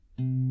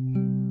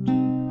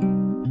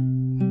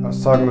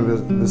was talking to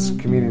this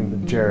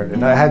comedian, Jared,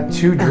 and I had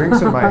 2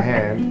 drinks in my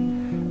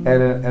hand,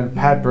 and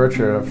Pat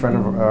Burchard, a friend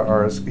of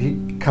ours,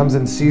 he comes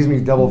and sees me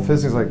double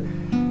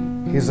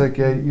fisting. He's like,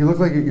 yeah, you look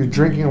like you're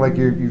drinking like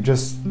you've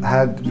just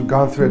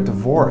gone through a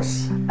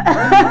divorce.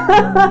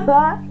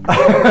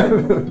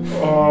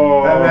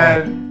 Oh. And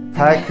then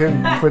Pat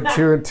couldn't put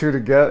 2 and 2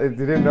 together. He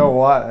didn't know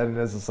what, and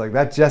it's just like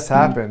that just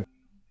happened.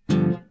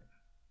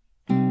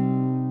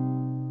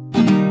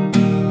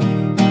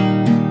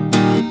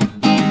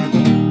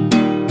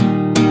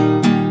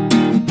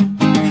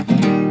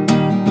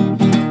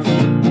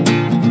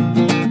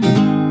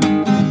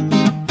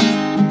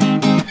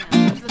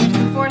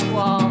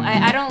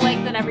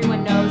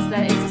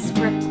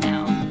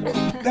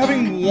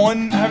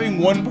 Having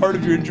one part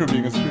of your intro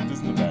being a script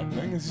isn't a bad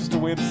thing. It's just a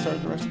way to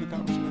start the rest of the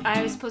conversation.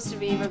 I was supposed to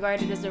be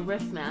regarded as a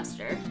riff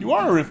master. You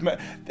are a riff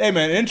master. Hey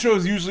man, intro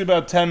is usually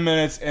about 10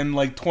 minutes and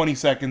like 20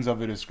 seconds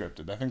of it is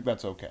scripted. I think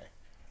that's okay.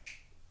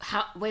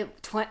 How? Wait,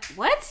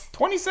 what?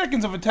 20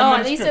 seconds of a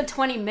 10-minute script. script. At least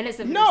 20 minutes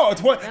of it. No,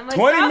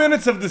 20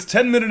 minutes of this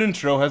 10-minute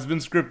intro has been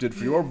scripted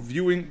for your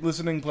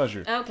listening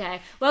pleasure.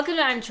 Okay. Welcome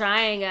to I'm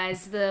Trying,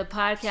 guys, the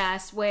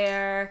podcast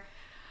where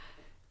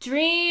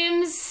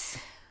dreams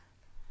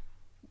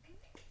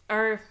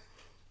are...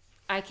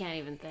 I can't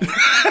even think.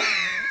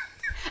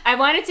 I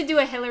wanted to do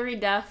a Hillary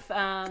Duff,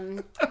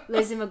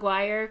 Lizzie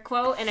McGuire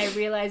quote, and I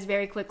realized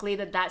very quickly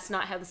that that's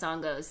not how the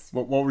song goes.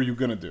 What were you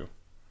gonna do?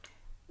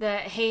 The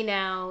Hey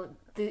Now...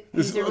 This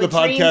is the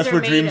podcast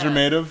where dreams are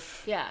made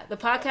of? Yeah, the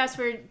podcast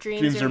where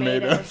dreams are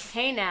made of.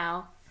 Hey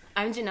Now,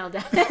 I'm Janelle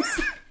Dennis.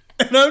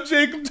 And I'm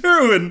Jacob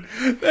Derwin.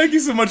 Thank you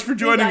so much for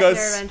joining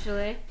us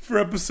eventually. For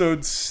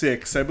episode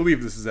 6. I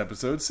believe this is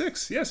episode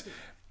 6. Yes.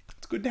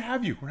 Good to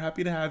have you. We're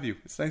happy to have you.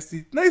 It's nice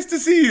to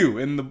see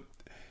you.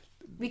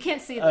 We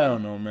can't see them. I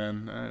don't know,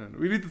 man. I don't know.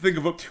 We need to think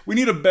of we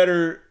need a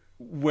better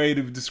way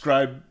to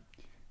describe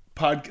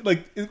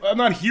like I'm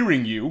not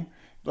hearing you.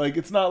 Like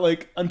it's not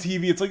like on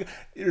TV. It's like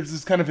there's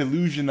this kind of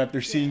illusion that they're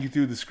seeing you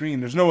through the screen.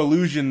 There's no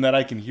illusion that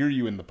I can hear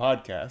you in the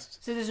podcast.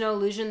 So there's no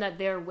illusion that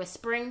they're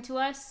whispering to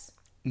us?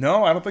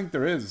 No, I don't think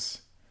there is.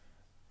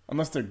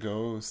 Unless they're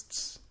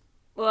ghosts.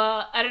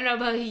 Well, I don't know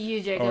about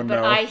you, Jacob, Oh, no.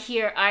 but I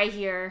hear I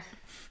hear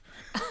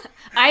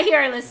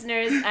our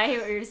listeners. I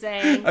hear what you're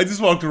saying. I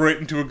just walked right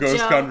into a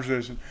ghost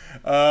conversation.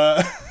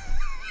 Oh,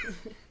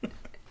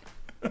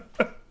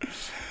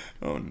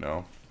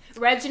 no.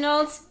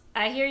 Reginald,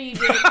 I hear you,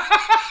 Jake.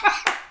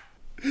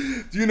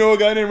 Do you know a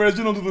guy named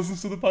Reginald who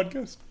listens to the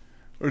podcast?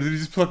 Or did he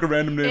just pluck a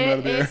random name out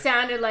of the air? It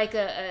sounded like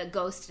a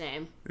ghost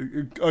name.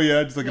 Oh,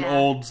 yeah, just like an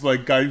old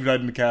guy who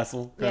died in the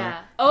castle.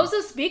 Yeah. Also,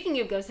 speaking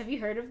of ghosts, have you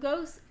heard of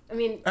ghosts? I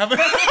mean... Have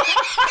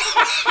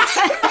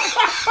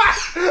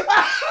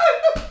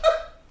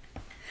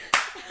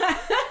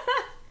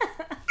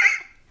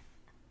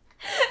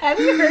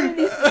you heard of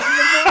these people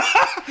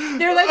before?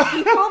 They're like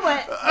people,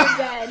 but they're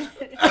dead.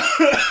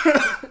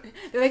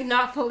 They're like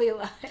not fully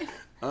alive.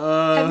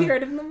 Have you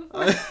heard of them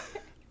before?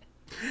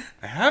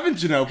 I haven't,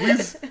 Janelle.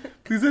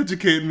 Please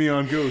educate me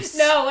on ghosts.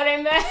 No, what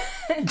I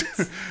meant...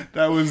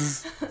 That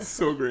was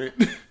so great.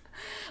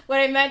 What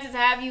I meant is,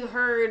 have you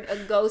heard a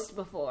ghost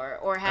before?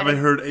 Or have I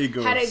heard a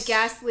ghost? Had a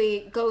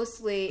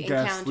ghostly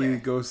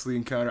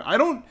encounter?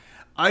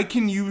 I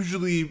can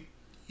usually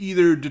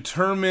either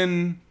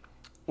determine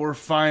or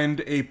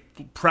find a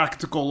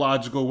practical,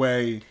 logical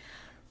way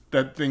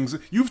that things...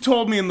 You've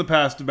told me in the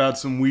past about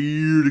some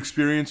weird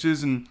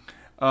experiences, and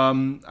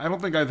I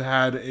don't think I've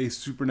had a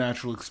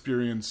supernatural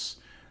experience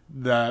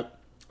that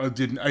I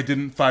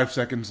didn't 5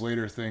 seconds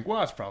later think,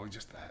 well, it's probably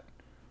just that.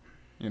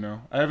 You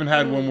know? I haven't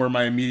had one where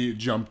my immediate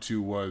jump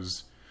to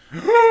was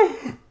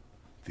the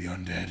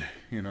undead,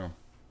 you know?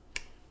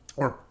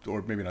 Or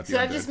maybe not the undead. So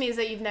that just means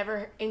that you've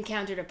never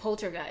encountered a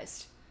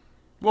poltergeist.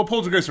 Well,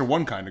 poltergeists are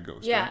one kind of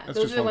ghost. Yeah, right? That's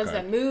those just are the one ones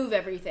kind. that move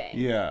everything.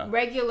 Yeah.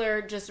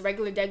 Regular ghosts.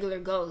 Regular that's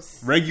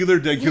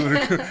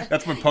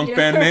my punk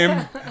band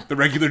name. The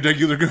regular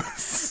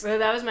ghosts. Well,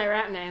 that was my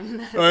rap name.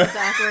 That's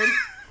awkward.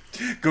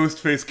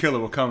 Ghostface Killer,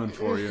 we're coming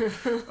for you.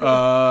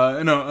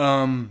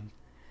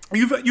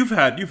 You've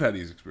had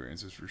these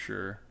experiences for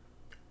sure.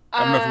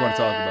 I don't know if you want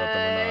to talk about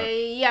them or not.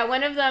 Yeah,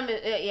 one of them.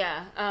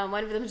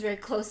 One of them is very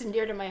close and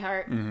dear to my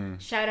heart. Mm-hmm.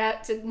 Shout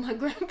out to my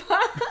grandpa.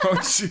 Oh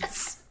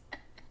jeez.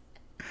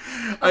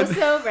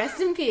 Also,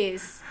 rest in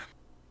peace.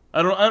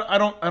 I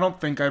don't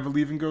think I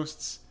believe in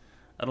ghosts.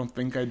 I don't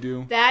think I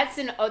do.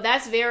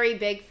 That's very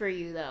big for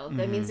you though.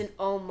 That means an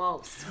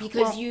almost,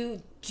 because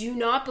you do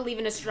not believe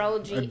in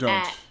astrology at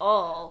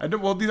all. I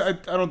don't. Well, I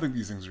don't think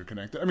these things are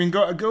connected. I mean,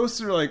 ghosts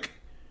are like.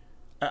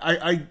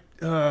 I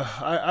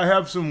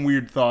have some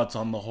weird thoughts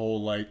on the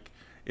whole like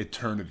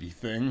eternity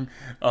thing,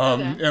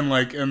 and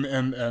like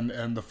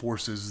and the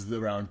forces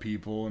around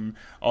people and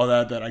all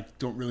that I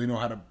don't really know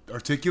how to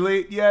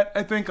articulate yet.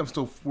 I think I'm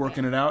still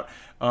working it out.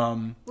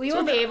 Well, you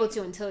won't be able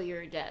to until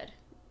you're dead.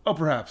 Oh,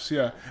 perhaps,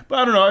 yeah. But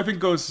I don't know. I think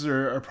ghosts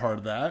are part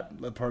of that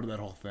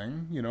whole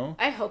thing. You know.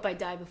 I hope I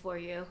die before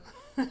you.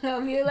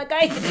 I'll be like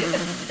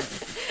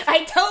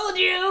I told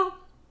you.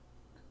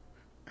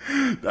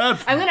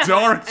 That's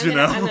dark,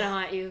 Janelle. I'm gonna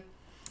haunt you.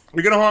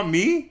 You're gonna haunt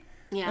me?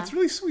 Yeah. That's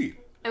really sweet.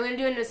 I'm gonna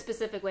do it in a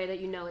specific way that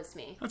you know it's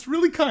me. That's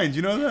really kind.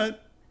 You know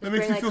that? That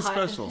makes me feel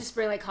special. Just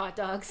bring like hot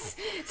dogs.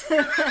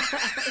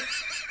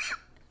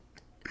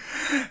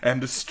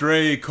 And a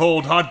stray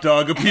cold hot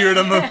dog appeared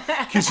on the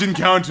kitchen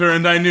counter,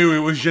 and I knew it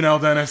was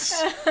Janelle Dennis.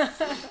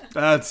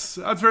 That's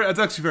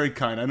actually very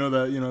kind. I know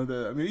that, you know,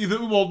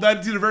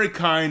 that's either very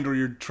kind or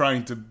you're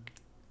trying to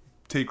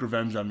take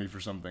revenge on me for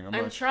something.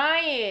 I'm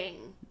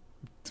trying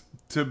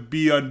to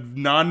be a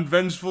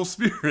non-vengeful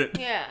spirit.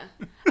 Yeah,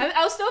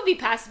 I'll still be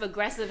passive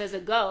aggressive as a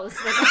ghost.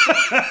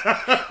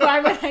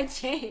 Why would I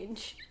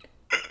change?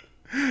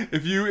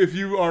 If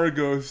you are a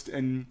ghost,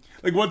 and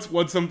like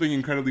what's something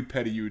incredibly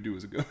petty you would do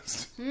as a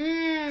ghost?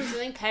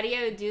 Something petty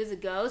I would do as a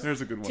ghost.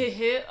 There's a good one. To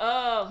who?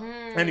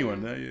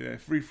 Anyone? Yeah,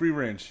 free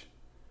range.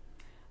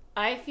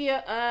 I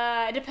feel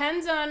it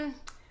depends on.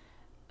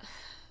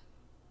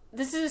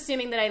 This is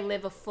assuming that I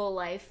live a full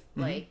life,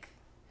 like.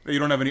 You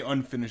don't have any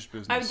unfinished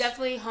business. I would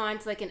definitely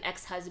haunt like an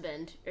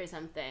ex-husband or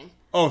something.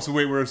 Oh, so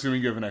wait, we're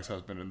assuming you have an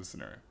ex-husband in this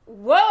scenario.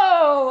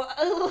 Whoa!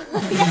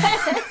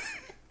 Yes.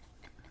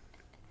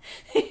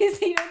 So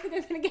you don't think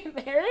I'm gonna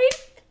get married?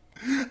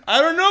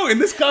 I don't know. In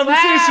this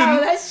conversation, wow,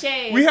 that's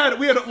changed. we had.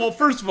 Well,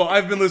 first of all,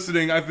 I've been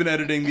listening. I've been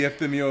editing the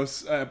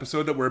Efthymios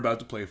episode that we're about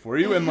to play for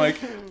you, and like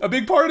a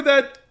big part of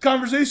that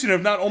conversation,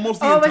 if not almost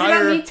the entire. was it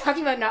about me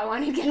talking about not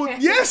wanting to get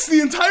married? Yes, the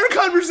entire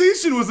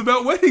conversation was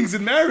about weddings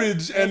and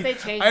marriage, and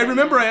I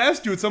remember I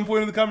asked you at some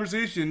point in the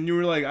conversation, you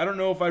were like, "I don't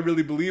know if I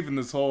really believe in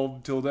this whole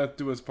till death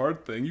do us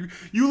part thing."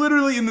 You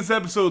literally in this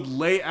episode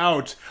lay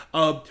out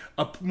a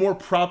more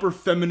proper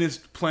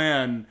feminist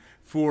plan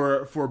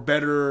for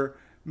better.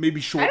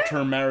 Maybe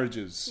short-term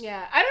marriages.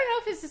 Yeah, I don't know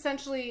if it's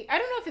essentially. I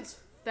don't know if it's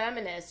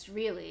feminist,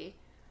 really.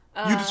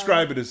 You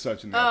describe it as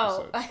such in the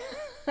episode.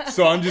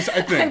 So I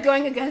think I'm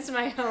going against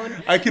my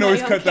own. I can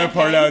always cut that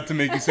part out to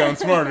make you sound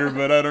smarter,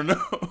 but I don't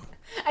know.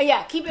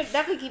 Yeah,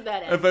 definitely keep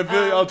that in. If I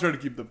feel, I'll try to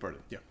keep that part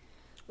in. Yeah.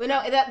 But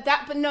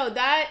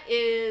that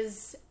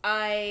is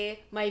my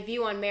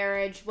view on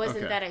marriage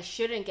wasn't that I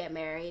shouldn't get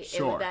married.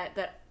 Sure. It was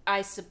that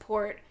I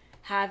support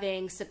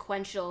having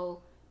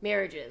sequential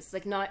marriages,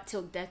 like not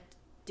till death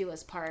do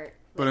us part.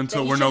 But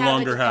until we're no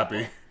longer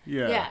happy.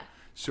 Yeah.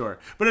 Sure.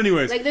 But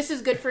anyways. Like, this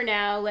is good for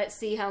now. Let's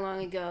see how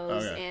long it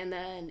goes. Okay. And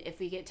then if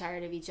we get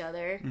tired of each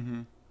other,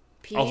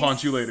 peace. I'll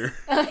haunt you later.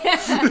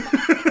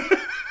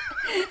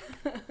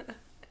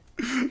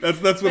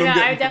 That's what I'm getting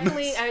I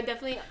would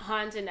definitely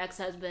haunt an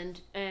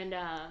ex-husband. And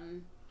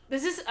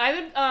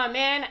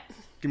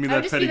give me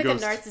that petty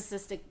ghost. I would just be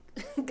like a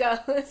narcissistic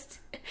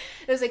ghost.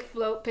 It was like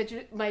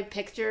my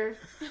picture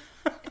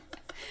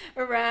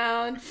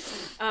around,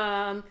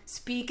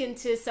 speaking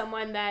to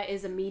someone that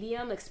is a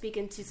medium, like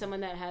speaking to someone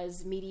that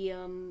has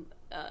medium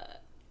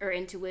or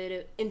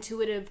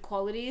intuitive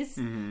qualities,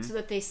 so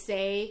that they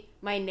say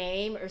my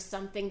name or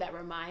something that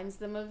reminds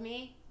them of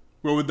me.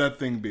 What would that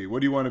thing be? What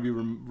do you want to be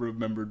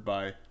remembered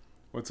by?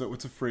 What's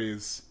a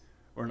phrase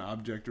or an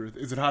object, or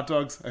is it hot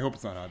dogs? I hope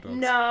it's not hot dogs.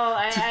 No,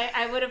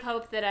 I would have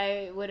hoped that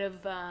I would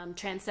have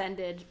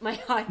transcended my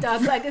hot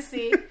dog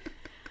legacy.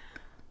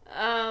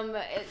 It'd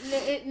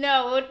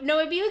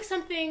be like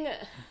something.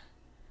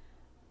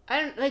 I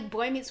don't like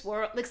Boy Meets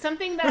World, like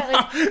something that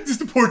like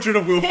just a portrait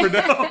of Will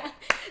Friedle.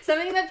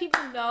 Something that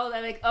people know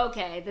that like,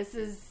 okay, this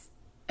is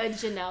a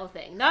Janelle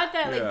thing. Not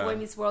that like Boy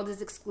Meets World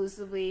is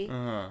exclusively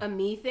a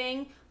me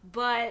thing,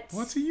 but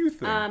what's a you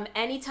thing?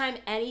 Anytime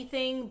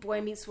anything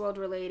Boy Meets World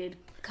related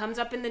comes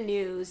up in the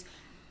news,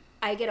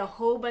 I get a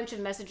whole bunch of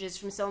messages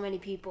from so many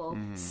people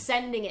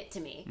sending it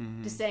to me,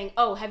 just saying,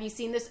 "Oh, have you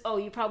seen this? Oh,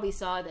 you probably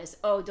saw this.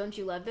 Oh, don't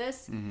you love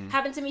this?"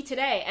 Happened to me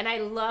today, and I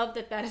love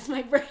that is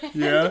my brand.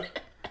 Yeah.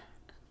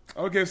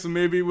 Okay, so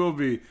maybe it will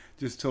be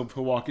just till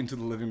he'll walk into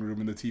the living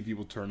room and the TV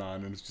will turn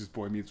on and it's just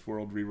Boy Meets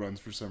World reruns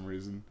for some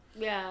reason.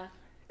 Yeah.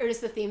 Or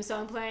just the theme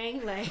song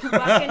playing, like,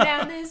 walking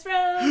down this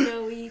road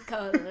that we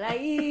call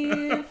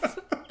life.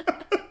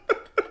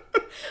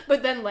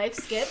 But then life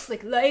skips,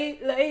 like, life.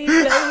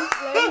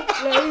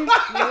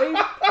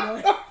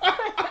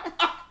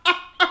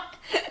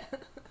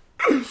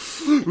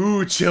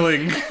 Ooh,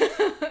 chilling.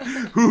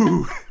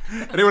 Ooh.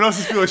 Anyone else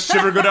just feel a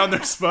shiver go down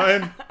their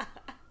spine?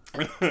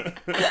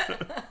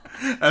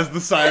 As the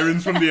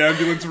sirens from the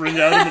ambulance ring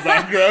out in the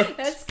background.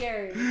 That's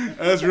scary.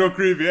 That's real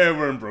creepy. Yeah,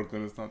 we're in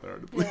Brooklyn. It's not that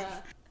hard to believe.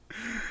 Yeah.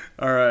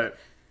 All right.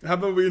 How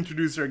about we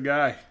introduce our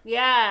guy?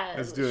 Yeah.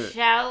 Let's do it.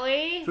 Shall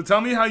we? So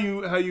tell me how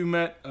you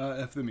met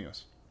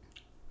Efthymios.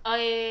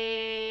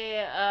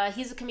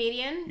 He's a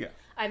comedian. Yeah.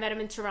 I met him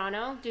in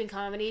Toronto doing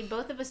comedy.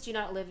 Both of us do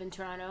not live in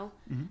Toronto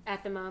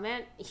at the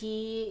moment.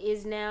 He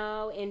is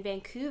now in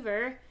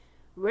Vancouver,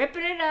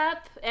 ripping it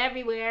up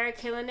everywhere,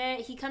 killing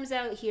it. He comes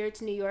out here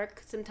to New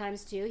York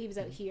sometimes too. He was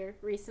out here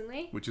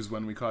recently. Which is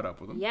when we caught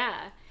up with him.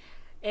 Yeah.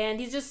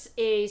 And he's just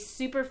a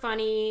super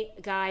funny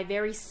guy,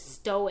 very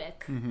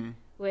stoic,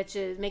 which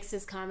makes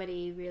his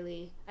comedy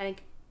really, I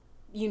think,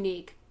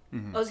 unique.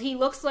 He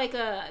looks like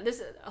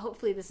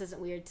hopefully this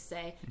isn't weird to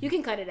say. You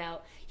can cut it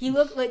out. He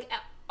looked like,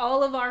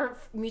 all of our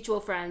mutual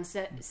friends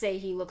say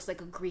he looks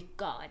like a Greek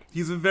god.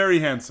 He's a very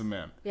handsome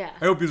man. Yeah.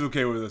 I hope he's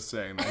okay with us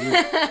saying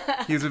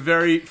that. He's a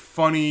very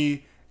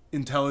funny,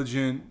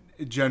 intelligent,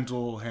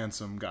 gentle,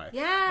 handsome guy.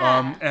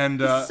 Yeah.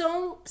 And he's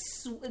so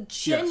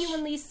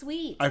genuinely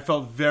sweet. I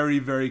felt very,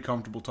 very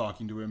comfortable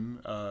talking to him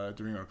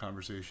during our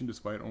conversation,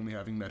 despite only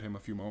having met him a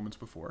few moments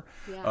before.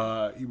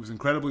 Yeah. He was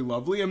incredibly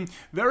lovely and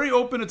very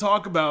open to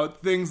talk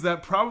about things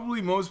that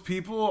probably most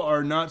people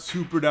are not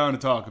super down to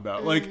talk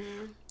about. Like,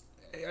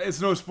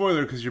 it's no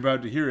spoiler because you're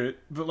about to hear it,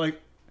 but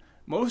like,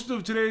 most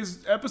of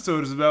today's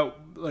episode is about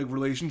like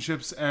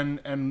relationships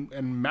and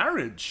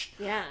marriage.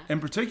 Yeah. In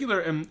particular,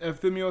 and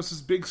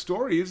Efthymios' big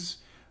stories,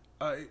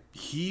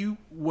 he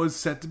was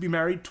set to be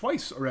married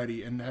twice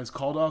already and has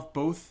called off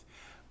both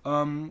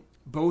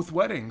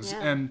weddings.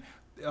 Yeah. And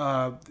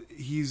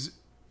he's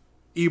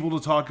able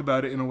to talk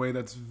about it in a way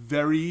that's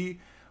very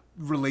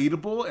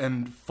relatable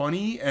and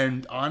funny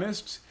and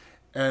honest.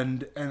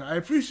 And I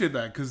appreciate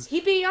that because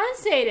He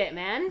Beyonce'd it,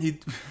 man.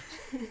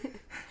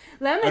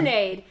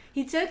 Lemonade.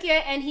 He took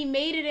it and he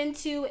made it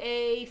into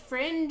a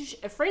fringe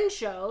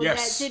show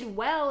Yes. that did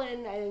well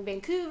in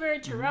Vancouver,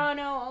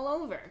 Toronto, all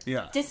over.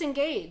 Yeah.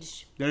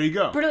 Disengaged. there you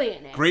go.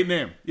 Brilliant name. Great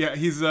name. Yeah,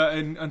 he's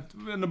and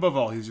above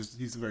all,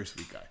 he's a very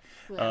sweet guy.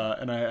 Yeah.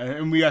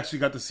 And we actually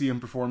got to see him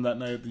perform that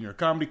night at the New York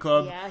Comedy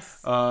Club. Yes.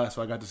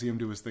 So I got to see him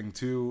do his thing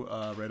too.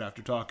 Right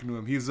after talking to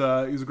him, he's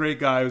a great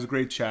guy. It was a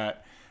great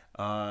chat,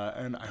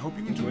 and I hope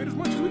you enjoyed it as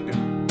much as we did.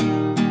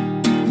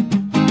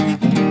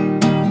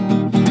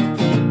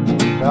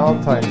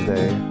 Valentine's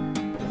Day.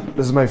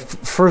 This is my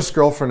first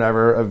girlfriend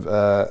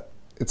ever.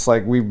 It's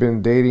like we've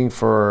been dating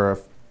for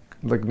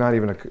like not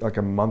even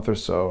a month or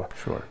so.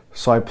 Sure.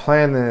 So I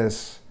planned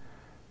this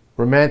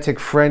romantic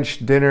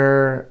French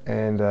dinner,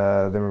 and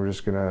then we were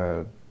just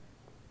gonna,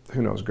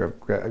 who knows, go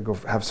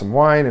have some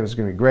wine. It was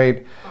gonna be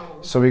great.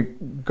 So we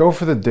go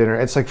for the dinner.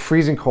 It's like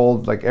freezing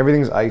cold. Like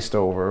everything's iced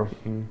over.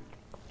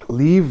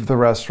 Leave the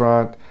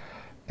restaurant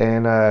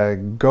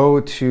and go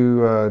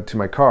to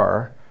my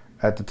car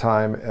at the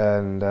time,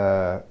 and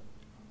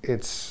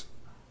it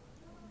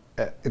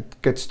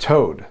gets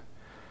towed.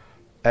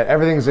 And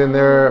everything's in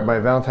there. My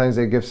Valentine's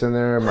Day gift's in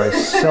there. My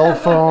cell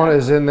phone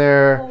is in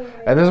there.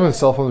 And this is when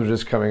cell phones were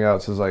just coming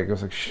out. So it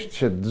was like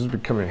shit. This is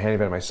becoming handy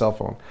about my cell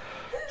phone.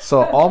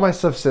 So all my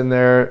stuff's in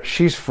there.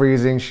 She's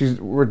freezing.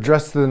 We're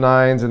dressed to the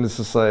nines, and it's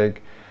just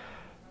like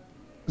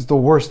it's the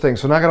worst thing.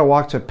 So now I gotta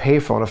walk to a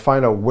payphone to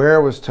find out where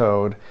it was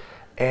towed.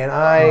 And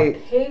I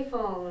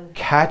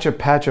catch a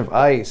patch of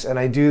ice, and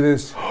I do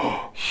this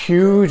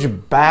huge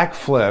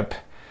backflip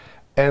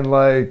and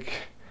like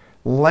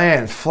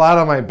land flat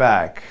on my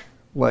back,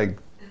 like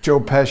Joe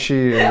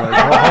Pesci and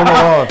like Home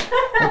Alone.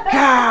 Like,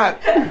 God!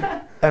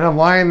 And I'm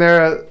lying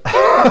there.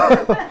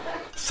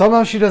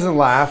 Somehow she doesn't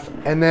laugh,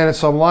 and then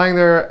so I'm lying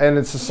there, and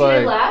it's just She like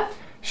didn't laugh?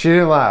 she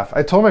didn't laugh.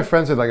 I told my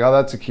friends, they're like, "Oh,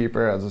 that's a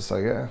keeper." I was just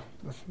like, "Yeah,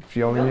 if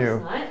you only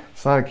knew."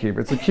 It's not a keeper.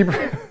 It's a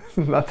keeper,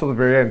 not till the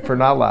very end for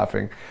not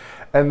laughing.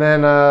 And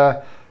then,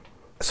 so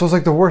it's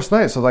like the worst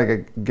night. So like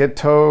I get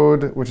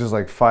towed, which is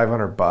like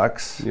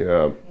 $500.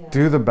 Yeah.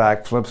 Do the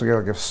backflips. I get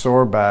like a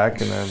sore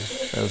back, and then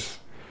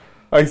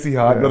Icy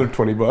hot, Yeah. another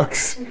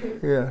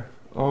 $20. yeah.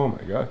 Oh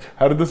my God.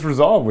 How did this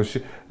resolve? Was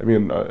she? I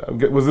mean,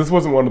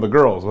 wasn't one of the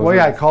girls? Was Well, it?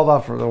 yeah, I called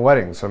off for the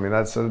wedding. So I mean,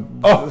 that's a.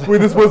 Oh, wait,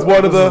 this was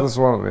one of the. This is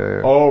one of them.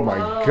 Yeah. Oh my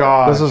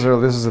God. This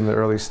is in the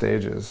early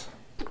stages.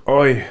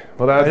 Oy.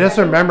 Well, I just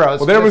remember I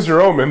was. Well, there was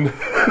your omen.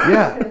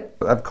 Yeah.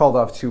 I've called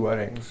off 2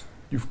 weddings.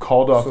 You've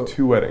called off So-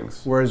 2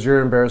 weddings. Whereas your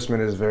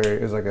embarrassment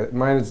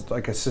mine is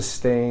like a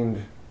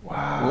sustained.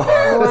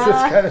 Wow. It's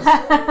just kind of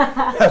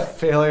that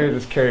failure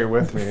just carry it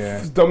with me.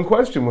 Yeah. Dumb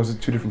question. Was it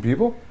 2 different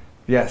people?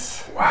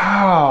 Yes. And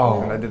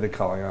Wow. I did the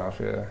calling off.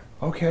 Yeah.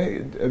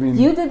 Okay. I mean,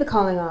 You did the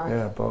calling off.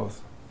 Yeah,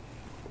 both.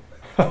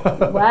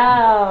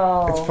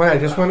 Wow. It's funny.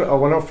 I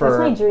went out for. That's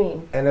my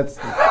dream. And it's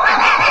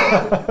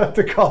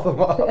to call them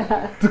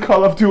off. to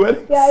call off 2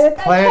 weddings. Yeah,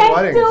 I Planned can't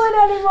weddings. do it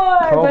anymore.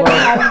 Called But off.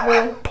 I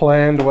have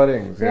Planned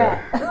weddings.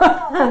 Yeah.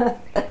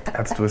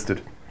 That's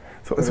twisted.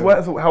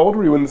 So how old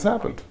were you when this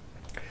happened?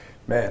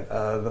 Man,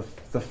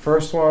 the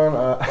first one.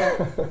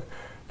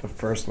 The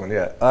first one.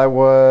 Yeah. I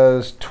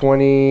was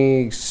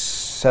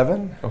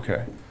 27,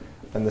 Okay.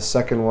 and the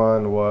second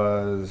one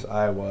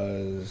I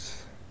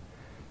was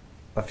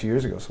a few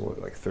years ago. So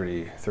what, like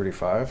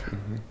 35.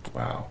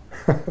 Wow.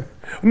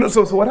 No.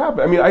 So what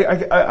happened? I mean,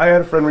 I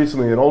had a friend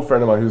recently, an old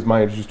friend of mine who's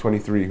my age, who's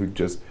 23, who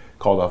just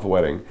called off a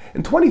wedding.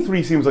 And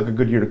 23 seems like a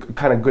good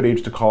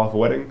age to call off a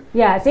wedding.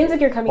 Yeah, it seems like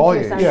you're coming All to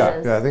your ages.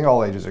 senses. Yeah, I think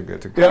all ages are good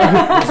to.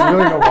 Yeah. There's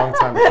really no wrong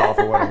time to call off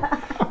a wedding.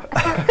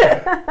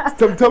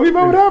 Tell me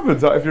about what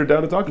happens if you're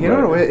down to talk You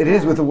about know, it. it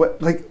is with the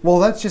well,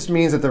 that just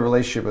means that the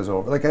relationship is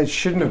over. Like I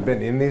shouldn't have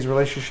been in these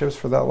relationships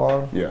for that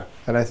long. Yeah.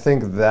 And I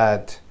think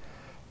that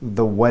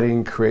the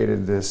wedding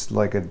created this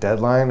like a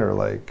deadline, or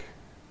like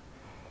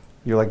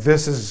you're like,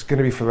 this is going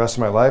to be for the rest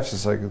of my life. So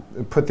it's like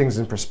it put things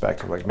in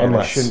perspective. Like, man, I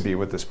Unless. shouldn't be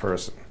with this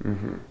person.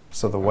 Mm-hmm.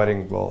 So the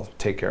wedding will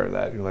take care of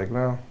that. You're like,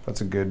 no, that's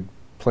a good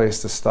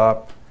place to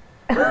stop.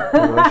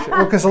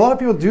 Well, because a lot of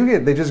people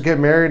they just get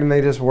married and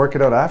they just work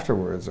it out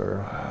afterwards.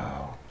 Or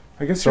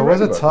I guess so you're it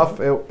was right a about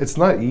tough. It's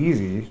not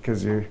easy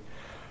because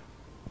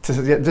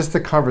just the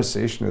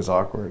conversation is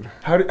awkward.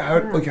 how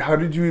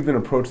did you even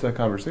approach that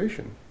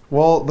conversation?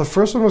 Well, the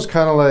first one was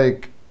kind of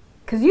like,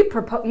 Because you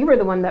were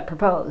the one that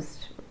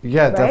proposed.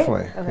 yeah, Right?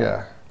 definitely, Okay.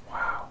 yeah.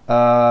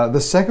 Wow. The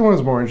second one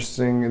was more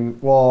interesting, and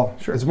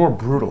Sure. it's more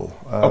brutal.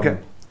 Okay.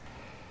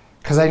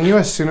 Because I knew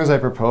as soon as I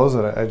proposed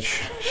that I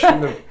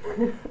shouldn't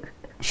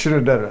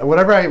have done it.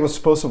 Whatever I was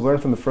supposed to learn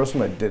from the first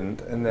one, I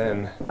didn't. And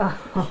then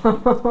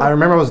I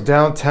remember I was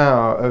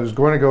downtown. I was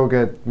going to go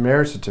get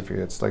marriage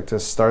certificates, like to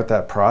start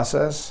that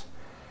process.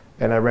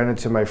 And I ran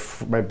into my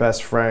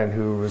best friend,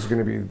 who was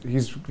going to be,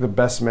 he's the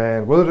best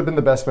man. Would have been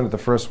the best man at the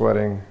first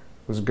wedding.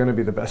 Was going to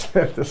be the best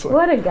man at this one.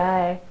 What a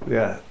guy.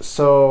 Yeah.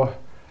 So,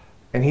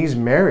 and he's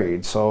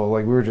married. So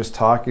like we were just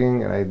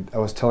talking, and I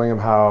was telling him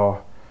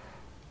how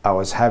I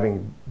was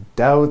having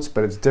doubts,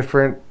 but it's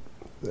different.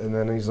 And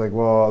then he's like,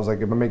 well, I was like,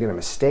 am I making a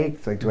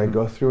mistake? Like, do I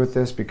go through with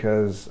this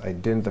because I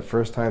didn't the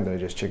first time? Did I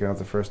just chicken out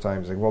the first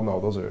time? He's like, well,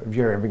 no, if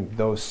you're having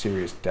those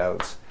serious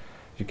doubts,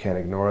 you can't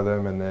ignore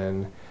them. And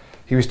then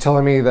he was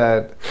telling me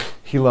that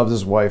he loves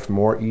his wife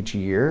more each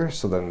year.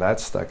 So then that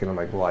stuck. And I'm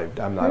like, well,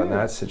 I'm not in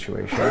that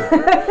situation.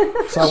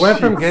 So I went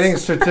from getting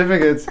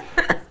certificates,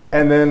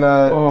 and then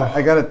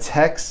I got a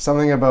text,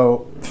 something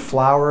about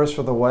flowers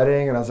for the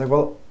wedding. And I was like,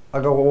 well,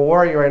 where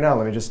are you right now?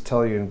 Let me just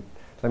tell you.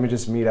 Let me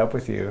just meet up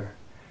with you.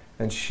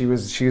 And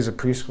she's a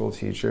preschool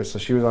teacher, so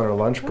she was on her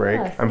lunch break.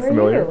 Yes, I'm were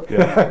familiar. you?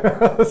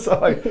 Yeah. So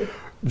I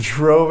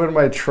drove in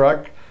my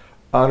truck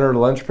on her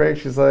lunch break.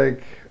 She's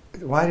like,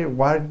 why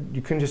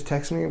you couldn't just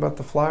text me about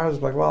the flowers?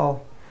 I'm like,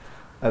 well,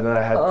 and then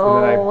I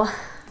was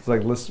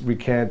like, listen, we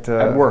can't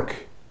At work.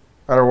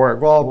 At our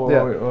work.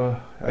 Well,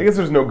 I guess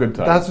there's no good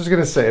time. that's what I was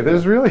gonna say.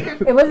 There's really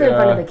It wasn't in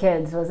front of the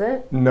kids, was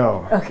it?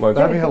 no. Lunch.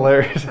 That'd be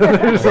hilarious. They're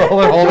just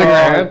holding her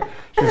hand.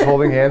 She's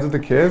holding hands with the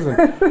kids,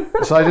 and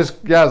so I was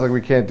like, we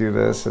can't do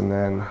this. And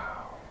then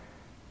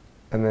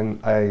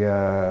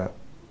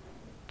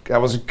I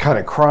was kind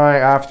of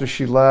crying after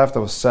she left. I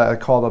was sad. I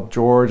called up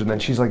George, and then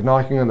she's like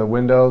knocking on the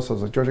window. So I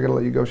was like, George, I gotta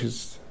let you go.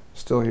 She's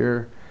still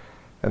here.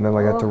 And then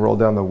I had to roll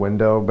down the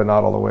window, but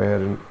not all the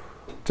way.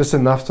 Just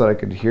enough so that I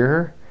could hear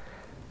her.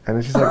 And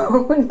then she's like,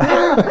 Oh,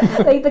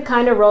 no. Like the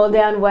kind of roll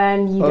down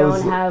when you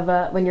don't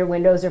have, when your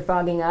windows are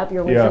fogging up,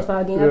 your windshield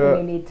fogging up,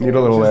 and you need to. Need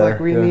a little she's air.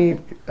 like,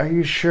 are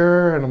you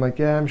sure? And I'm like,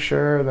 yeah, I'm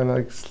sure. And then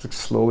I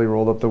slowly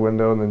rolled up the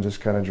window and then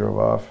just kind of drove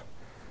off.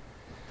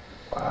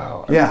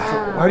 Wow. Yeah.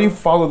 So how do you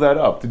follow that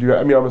up?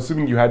 I'm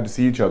assuming you had to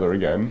see each other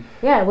again.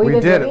 Yeah, were you We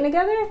guys did. living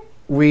together?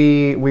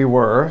 We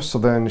were. So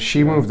then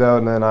she moved out,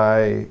 and then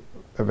I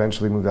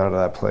eventually moved out of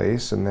that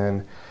place. And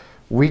then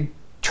we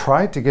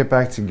tried to get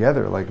back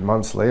together like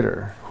months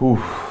later.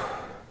 Whew.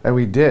 And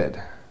we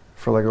did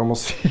for like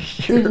almost a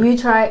year. Did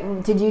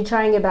you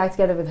try and get back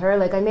together with her?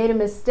 Like, I made a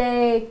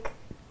mistake.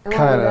 I want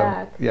Kind you of.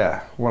 back.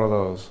 Yeah, one of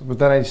those. But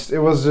then it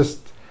was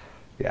just,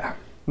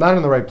 not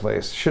in the right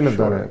place. Shouldn't have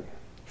done it.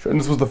 Sure. And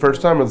this was the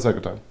first time or the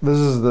second time? This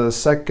is the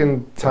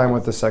second time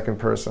with the second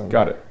person.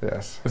 Got it.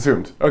 Yes.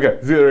 Assumed. Okay.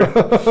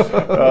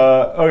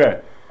 Okay.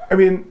 I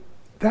mean,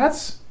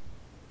 that's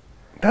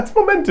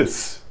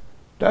momentous.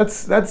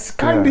 That's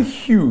kind of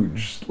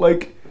huge.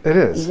 Like, It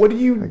is. what do I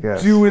you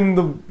guess. do in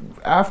the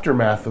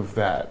aftermath of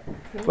that?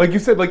 Like you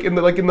said, like in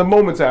the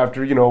moments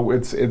after,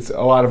 it's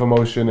a lot of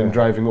emotion and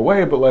driving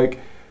away. But like,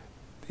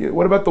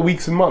 what about the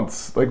weeks and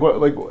months? Like,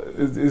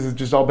 is it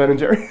just all Ben and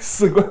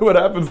Jerry's? Like, what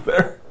happens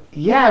there?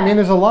 Yeah, I mean,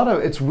 there's a lot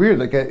of. It's weird.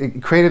 Like,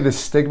 it created this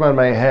stigma in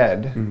my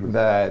head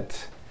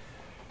that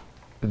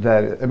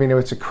I mean,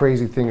 it's a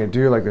crazy thing to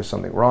do. Like, there's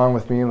something wrong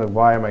with me. Like,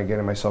 why am I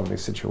getting myself in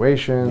these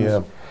situations?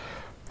 Yeah.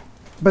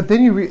 But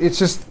then it's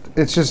just.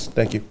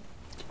 Thank you.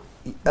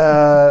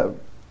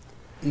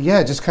 Yeah,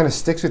 it just kind of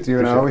sticks with you.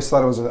 And I Sure. always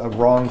thought it was a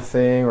wrong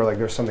thing, or like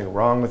there's something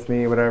wrong with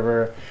me,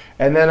 whatever.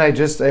 And then I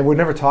would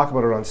never talk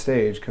about it on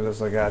stage because I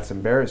was like, it's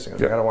embarrassing. I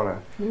was like, I don't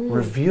want to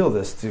reveal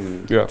this to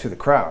the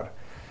crowd.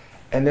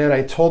 And then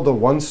I told the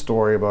one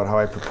story about how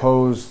I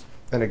proposed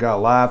and it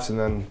got laughs, and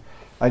then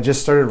I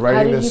just started How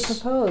writing did this. you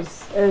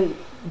propose? Or do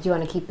you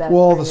want to keep that?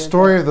 Well, for the your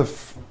story book?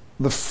 of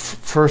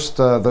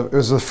it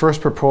was the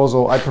first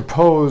proposal. I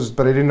proposed,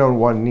 but I didn't on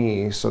one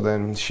knee, so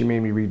then she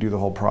made me redo the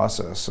whole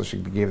process. So she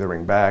gave the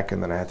ring back,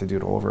 and then I had to do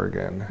it over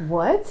again.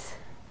 What?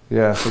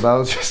 Yeah, so that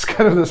was just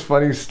kind of this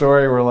funny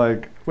story where,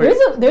 like, Wait.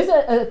 There's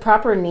a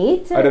proper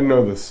knee to I didn't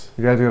know this.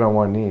 you gotta do it on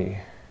one knee.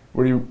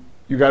 Where you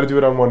got to do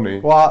it on one knee.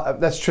 Well,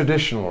 that's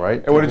traditional,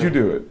 right? And what did you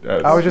do it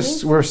as? I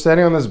was we were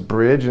standing on this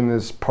bridge in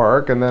this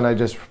park, and then I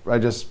just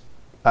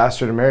asked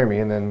her to marry me,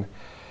 and then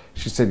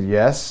she said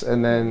yes,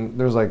 and then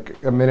there was like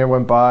a minute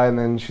went by, and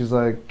then she's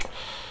like,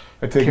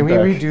 I take can it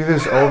we back. redo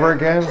this over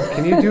again?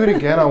 Can you do it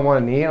again on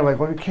one knee? And I'm like,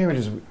 well, we can't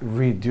just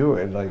redo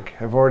it. Like,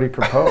 I've already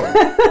proposed.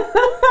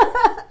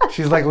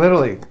 She's like,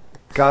 literally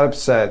got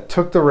upset,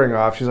 took the ring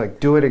off. She's like,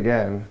 do it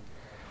again.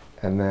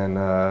 And then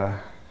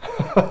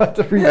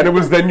And it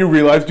was then you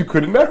realized you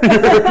couldn't marry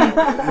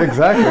her.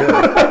 Exactly.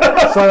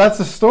 Yeah. So that's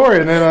the story,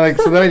 and then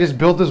I just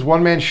built this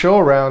one-man show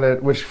around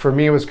it, which for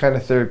me was kind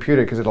of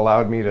therapeutic because it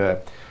allowed me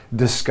to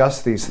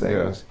discuss these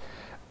things,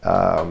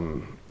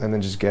 and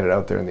then just get it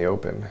out there in the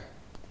open.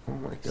 Oh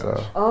my gosh.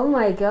 So, Oh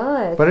my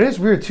god. but it is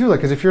weird too, like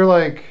because if you're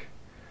like,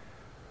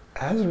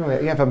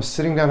 if I'm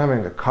sitting down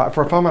having a coffee,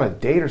 or if I'm on a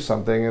date or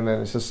something, and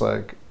then it's just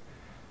like,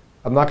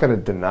 I'm not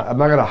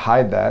gonna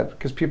hide that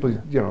because people,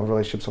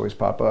 relationships always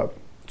pop up.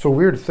 It's a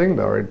weird thing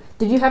though, right?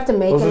 Did you have to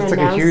make Well, an it's like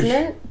a huge-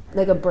 announcement,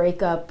 like a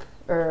breakup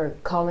or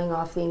calling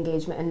off the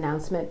engagement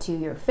announcement to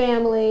your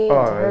family? to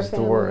Oh, her it's the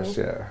family? worst.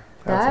 Yeah.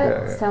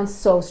 That yeah. sounds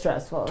so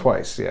stressful.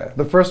 Twice, yeah.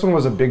 The first one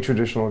was a big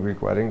traditional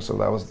Greek wedding, so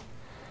that was,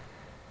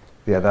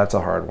 that's a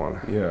hard one.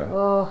 Yeah.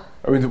 Oh,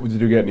 I mean, did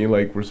you get any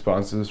like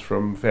responses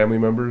from family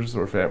members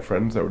or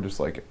friends that were just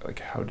like,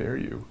 how dare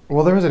you?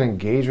 Well, there was an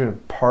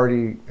engagement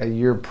party a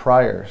year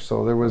prior,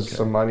 so there was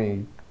some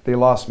money. They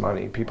lost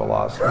money. People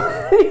lost.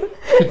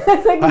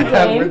 that's like the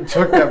game.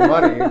 Took that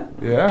money,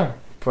 Yeah.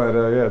 but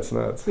it's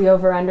nuts. The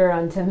over/under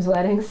on Tim's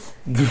weddings.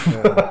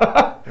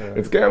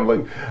 It's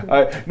gambling.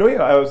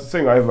 I was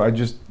saying I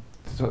just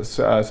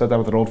sat down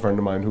with an old friend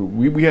of mine who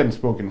we hadn't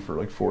spoken for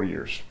like 4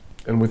 years,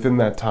 and within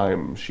that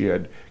time she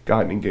had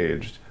gotten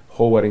engaged,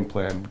 whole wedding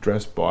planned,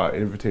 dress bought,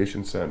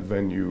 invitation sent,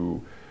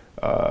 venue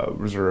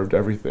reserved,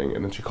 everything,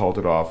 and then she called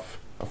it off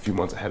a few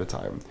months ahead of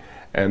time,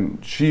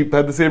 and she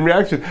had the same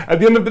reaction. At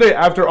the end of the day,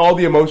 after all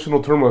the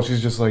emotional turmoil,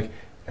 she's just like,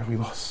 and we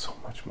lost so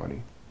much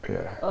money.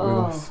 Yeah. We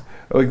lost.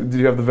 Like, did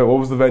you have what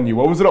was the venue?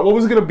 What was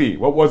it gonna be?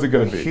 What was it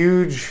gonna be?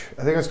 Huge.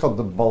 I think it was called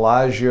the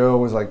Bellagio. It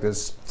was like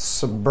this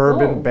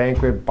suburban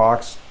banquet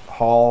box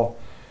hall,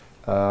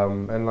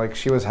 and like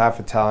she was half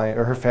Italian,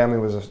 or her family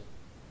was.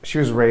 She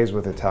was raised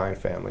with Italian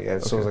family,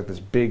 and so it was like this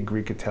big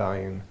Greek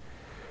Italian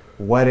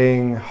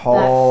wedding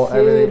hall. That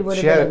food everything. would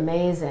She have had been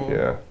amazing.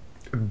 Yeah.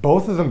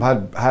 both of them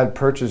had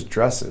purchased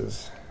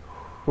dresses,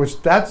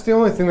 which that's the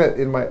only thing that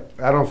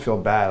I don't feel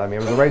bad. I mean,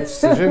 it was the right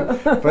decision,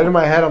 but in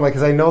my head I'm like,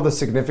 because I know the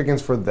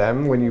significance for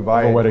them when you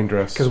buy A wedding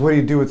dress. Because what do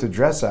you do with the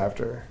dress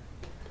after?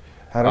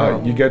 I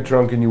don't know. You get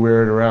drunk and you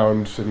wear it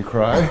around and you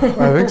cry.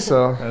 I think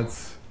so.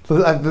 That's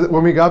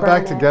When we got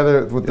back Burn it.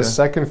 together with the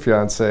second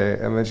fiance,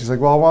 and then she's like,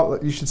 "Well,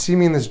 you should see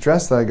me in this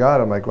dress that I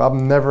got." I'm like, "Well,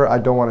 I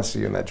don't want to see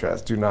you in that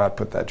dress. Do not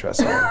put that dress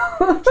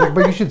on." She's like,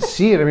 "But you should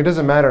see it. I mean, it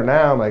doesn't matter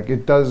now." I'm like,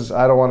 "It does.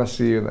 I don't want to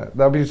see you in that.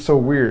 That'd be so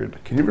weird."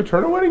 Can you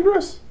return a wedding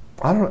dress?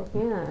 I don't.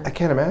 Yeah. I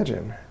can't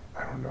imagine.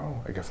 I don't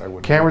know. I guess I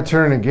wouldn't. Can't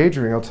return an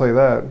engagement ring. I'll tell you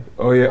that.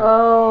 Oh yeah.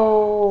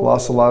 Oh.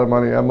 Lost a lot of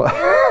money. I'm like,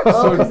 Oh,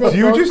 'cause So they do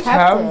you both just kept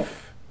have? it.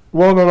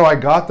 well, no, I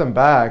got them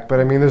back, but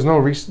I mean, there's no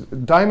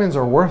diamonds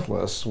are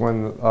worthless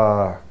when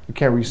you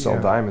can't resell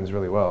Yeah. diamonds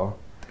really well.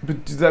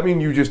 But does that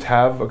mean you just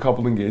have a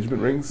couple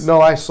engagement rings?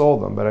 No, I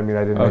sold them, but I mean,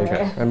 I didn't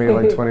Okay. make. I made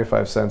like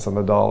 25 cents on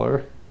the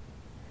dollar.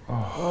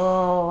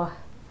 Oh.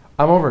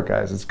 I'm over it,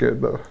 guys. It's good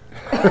though.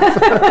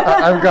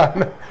 I've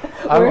gotten.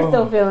 We're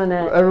still feeling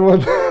it.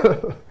 Everyone.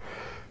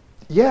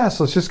 Yeah,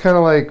 so it's just kind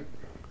of like.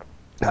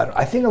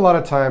 I think a lot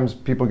of times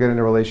people get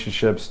into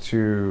relationships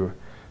to,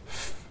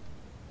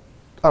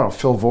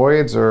 fill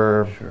voids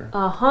or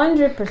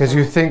 100%. because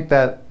you think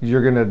that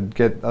you're gonna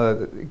get.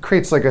 It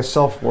creates like a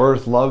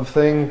self-worth, love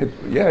thing.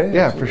 Yeah,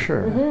 for absolutely.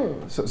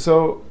 sure.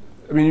 So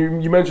I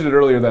mean, you mentioned it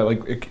earlier that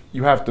like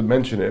you have to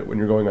mention it when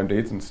you're going on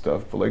dates and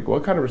stuff. But like,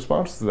 what kind of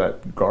response does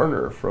that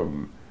garner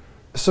from?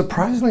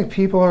 Surprisingly,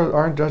 people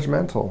aren't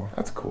judgmental.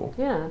 That's cool.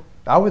 Yeah.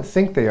 I would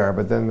think they are,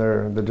 but then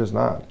they're just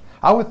not.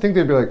 I would think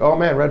they'd be like, "Oh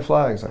man, red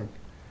flags." Like,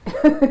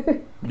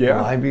 Yeah.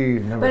 will I be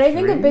number But I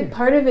think a 3? big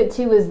part of it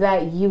too is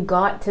that you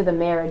got to the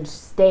marriage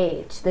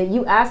stage. That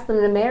you asked them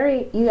to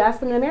marry. You asked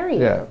them to marry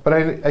you. Yeah, but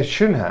I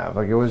shouldn't have.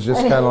 Like, it was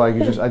just kind of like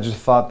I just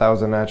thought that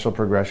was a natural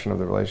progression of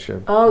the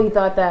relationship. Oh, you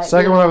thought that.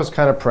 Second one, I was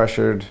kind of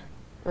pressured.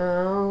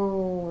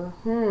 Oh.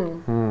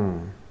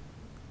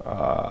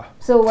 Uh,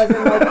 So it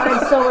wasn't like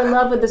I'm so in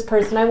love with this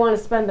person. I want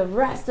to spend the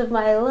rest of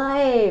my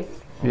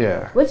life,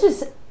 Yeah. which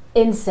is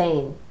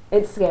insane.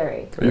 It's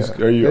scary.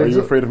 are you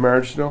afraid of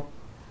marriage still?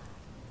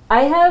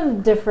 I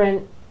have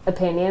different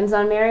opinions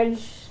on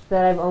marriage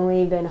that I've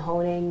only been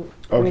honing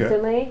Okay.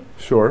 recently.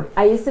 Sure.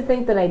 I used to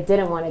think that I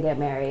didn't want to get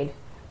married,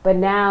 but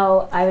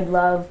now I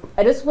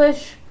just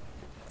wish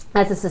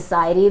as a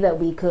society that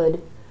we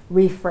could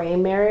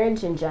reframe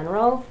marriage in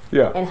general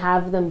Yeah. and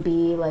have them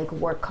be like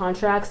work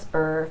contracts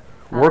or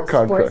Work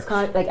sports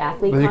contracts. like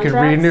athlete Then you contracts.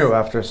 can renew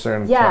after a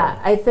certain Yeah, time.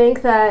 I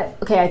think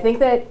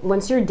that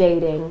once you're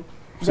dating,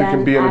 So you then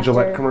can be in a after-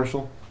 Gillette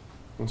commercial.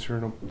 Once you're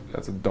in a,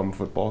 that's a dumb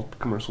football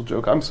commercial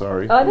joke. I'm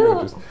sorry. Oh no!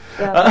 I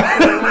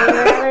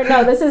just-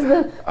 No, this is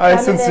the. I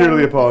feminine-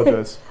 sincerely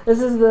apologize.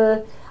 This is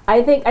the.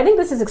 I think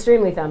this is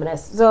extremely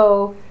feminist.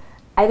 So,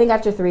 I think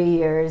after 3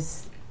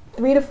 years,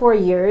 3 to 4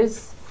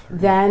 years,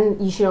 then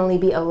you should only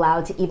be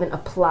allowed to even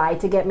apply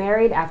to get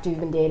married after you've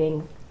been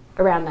dating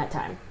around that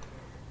time.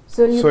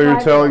 So, when you So you're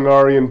apply- telling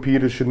Ari and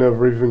Peter should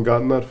never even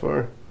gotten that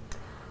far?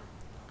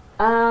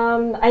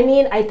 I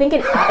mean, I think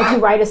if you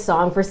write a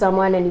song for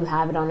someone and you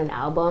have it on an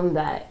album,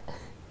 that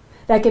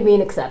that could be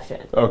an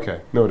exception.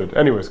 Okay, noted.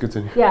 Anyways,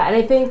 continue. Yeah, and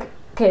I think,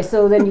 okay,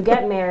 so then you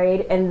get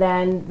married, and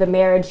then the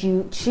marriage,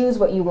 you choose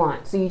what you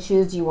want. So you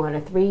choose, do you want a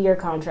 3-year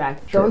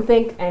contract? Sure. Don't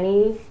think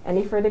any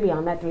further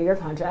beyond that 3-year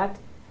contract.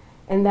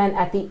 And then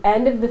at the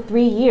end of the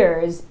 3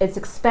 years, it's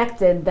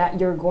expected that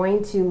you're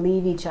going to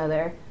leave each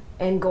other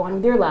and go on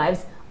with your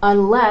lives,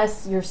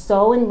 unless you're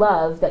so in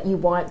love that you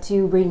want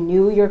to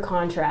renew your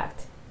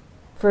contract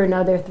for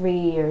another 3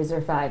 years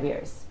or 5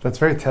 years. That's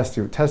very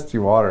testy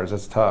waters.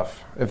 That's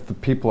tough if the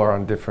people are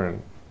on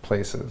different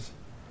places.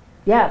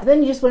 Yeah, but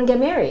then you just wouldn't get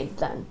married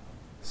then.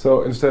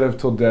 So instead of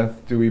till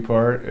death do we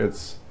part,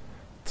 it's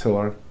till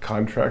our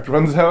contract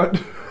runs out.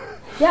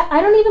 Yeah,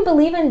 I don't even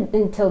believe in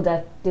until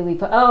death do we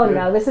put. Oh Yeah.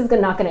 no, this is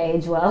not going to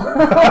age well.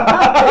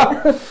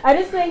 I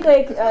just think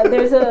like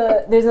there's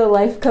a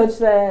life coach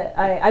that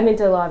I'm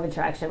into law of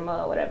attraction.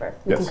 Well, whatever,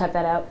 we can Yes. cut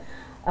that out.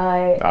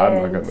 I'm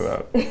not gonna do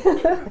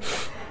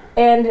that.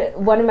 And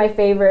one of my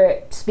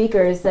favorite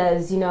speakers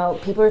says,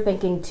 people are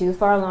thinking too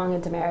far along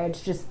into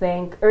marriage. Just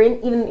think, or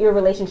even your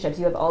relationships,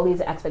 you have all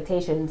these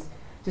expectations.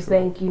 Just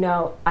think,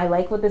 I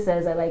like what this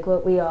is. I like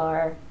what we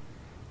are.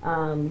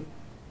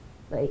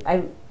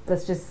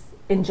 Let's just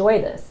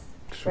enjoy this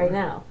Sure. right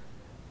now.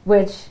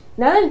 Which,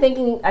 now that I'm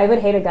thinking, I would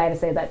hate a guy to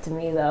say that to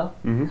me, though.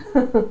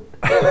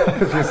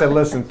 If you said,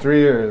 listen, 3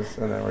 years,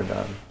 and then we're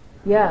done.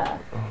 Yeah.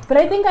 But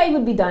I think I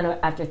would be done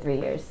after 3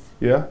 years.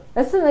 Yeah?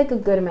 That's like a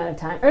good amount of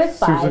time. Or like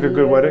 5 Seems like a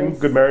good wedding, years.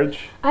 good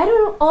marriage. I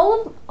don't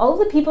know. All of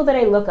the people that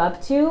I look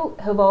up to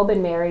have all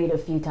been married a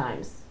few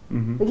times.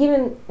 Mm-hmm. Like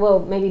even,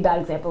 maybe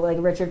bad example, like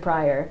Richard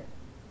Pryor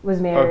was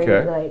married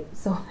like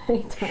so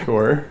many times.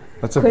 Sure.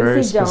 That's a Quincy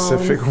very Jones.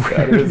 specific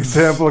That weird is-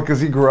 example because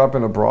he grew up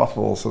in a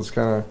brothel, so it's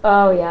kind of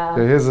Oh yeah.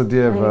 his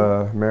idea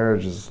of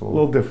marriage is a A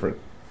little, little different.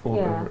 A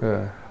little Yeah.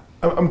 different.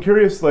 yeah. I'm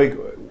curious, like,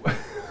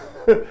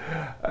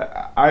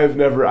 I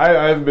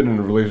haven't been in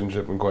a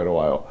relationship in quite a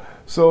while.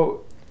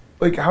 So,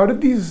 like, how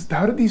did these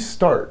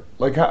start?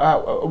 Like,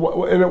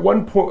 and at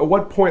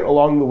what point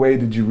along the way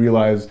did you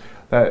realize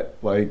that,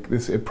 like,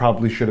 it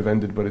probably should have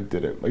ended, but it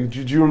didn't? Like,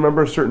 did you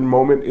remember a certain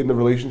moment in the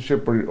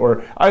relationship,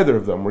 or either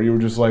of them, where you were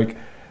just like,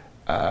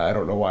 I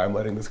don't know why I'm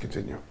letting this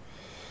continue?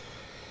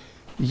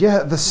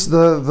 Yeah, the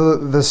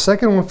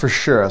second one for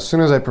sure. As soon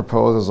as I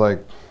proposed, I was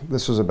like,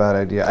 this was a bad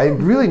idea. I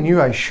really knew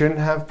I shouldn't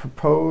have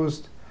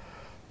proposed,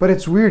 but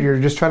it's weird. You're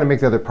just trying to make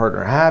the other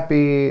partner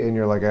happy, and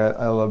you're like,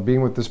 I love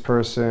being with this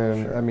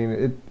person. Sure. I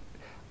mean,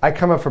 I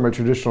come up from a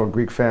traditional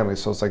Greek family,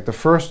 so it's like the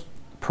first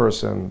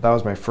person, that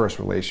was my first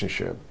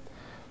relationship.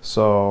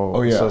 So,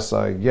 Oh, yeah. so it's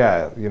like,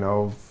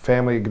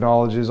 family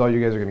acknowledges, oh,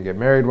 you guys are going to get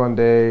married one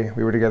day.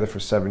 We were together for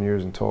 7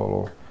 years in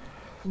total.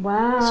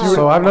 Wow.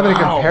 So I have nothing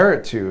to Wow. compare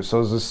it to.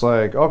 So it's just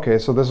like, okay,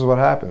 so this is what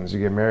happens. You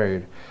get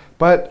married.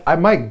 But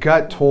my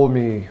gut told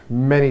me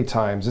many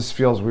times, this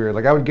feels weird.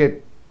 Like I would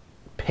get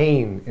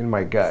pain in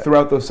my gut.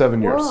 Throughout those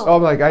 7 years. Whoa. Oh,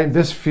 I'm like,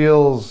 this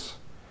feels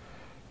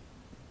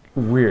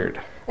weird.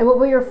 And what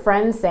were your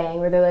friends saying?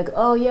 Were they like,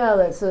 oh yeah,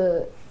 that's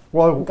a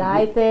Well,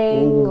 guy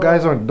thing? well,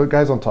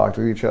 guys don't talk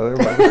to each other.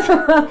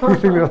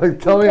 They're like,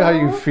 tell me how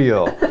you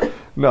feel.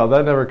 No,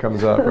 that never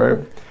comes up, right?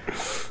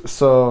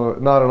 So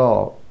not at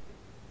all.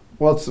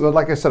 Well,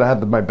 like I said, I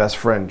had my best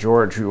friend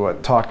George who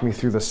talked me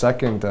through the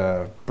second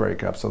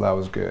breakup, so that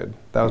was good.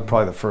 That was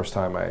probably the first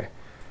time I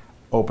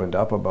opened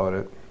up about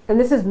it. And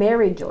this is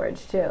married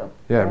George too.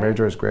 Yeah, right? Mary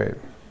Joy's great.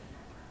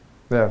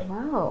 Yeah,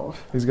 Wow.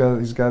 he's got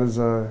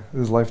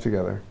his life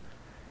together.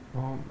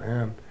 Oh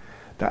man,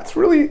 that's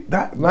really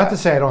that. Not to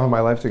say I don't have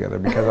my life together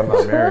because I'm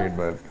not married,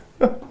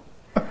 but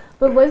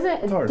But was it?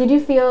 It's hard. Did you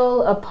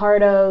feel a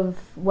part of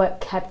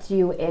what kept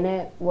you in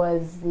it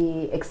was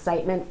the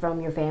excitement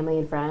from your family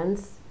and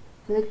friends?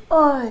 You're like,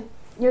 oh,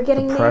 you're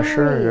getting The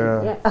pressure,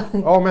 married. yeah.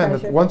 Oh man,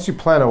 Pressure. once you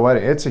plan a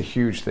wedding, it's a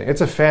huge thing.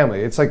 It's a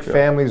family. It's like Yeah.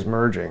 families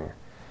merging.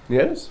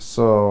 Yes.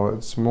 So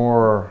it's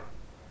more,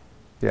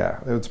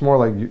 it's more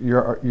like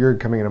you're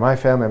coming into my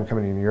family, I'm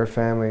coming into your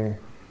family.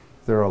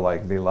 They're all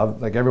like,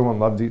 everyone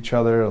loved each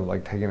other,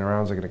 like taking it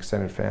around as like an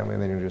extended family,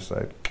 and then you're just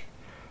like,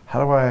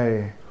 how do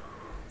I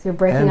So you're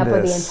breaking end up with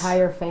the this?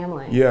 entire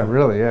family. Yeah.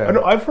 really, yeah. I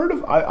know. I've heard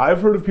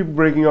of people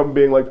breaking up and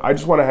being like, I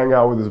just want to hang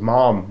out with his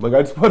mom. Like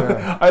I just want.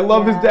 Yeah. I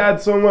love his Yeah.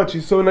 dad so much.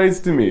 He's so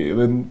nice to me.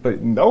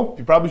 But no,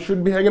 you probably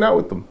shouldn't be hanging out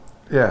with them.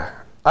 Yeah.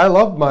 I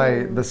loved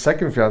the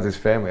second fiance's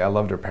family. I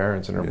loved her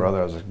parents and her Yeah. brother.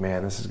 I was like,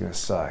 man, this is going to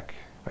suck.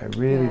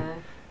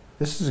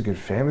 This is a good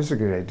family. This is a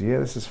good idea.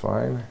 This is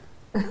fine.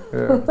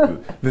 Yeah.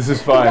 This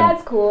is fine.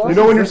 That's cool. You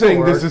know when you're This'll saying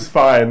work. this is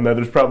fine, that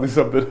there's probably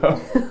something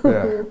else.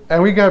 Yeah.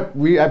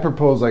 And I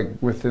proposed like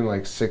within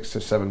like 6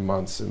 to 7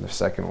 months in the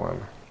second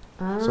one.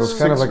 So it's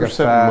kind of 6 like or a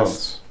 7 fast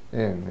months.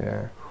 in,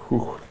 yeah.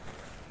 Whew.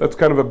 That's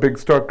kind of a big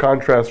stark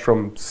contrast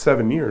from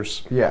 7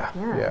 years. Yeah.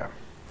 Yeah.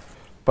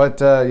 But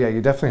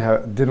you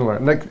definitely didn't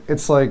learn. Like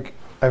it's like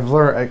I've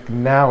learned like,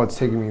 now it's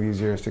taking me these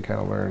years to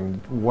kind of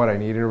learn what I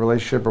need in a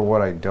relationship or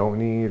what I don't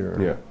need or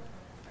Yeah.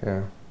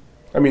 yeah.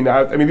 I mean,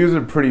 these are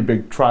pretty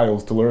big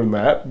trials to learn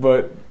that,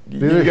 but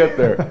These you are- get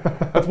there.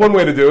 That's one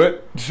way to do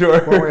it.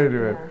 Sure. One way to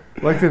do it.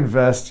 Yeah. Like to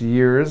invest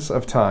years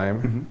of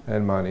time Mhm.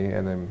 and money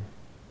and then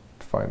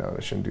find out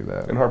I shouldn't do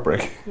that. And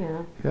heartbreak.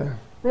 Yeah. Yeah.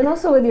 And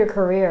also with your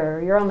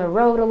career, you're on the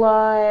road a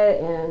lot,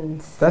 and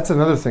That's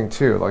another thing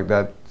too. Like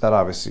that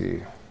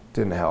obviously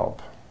didn't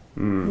help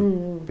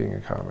being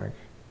a comic.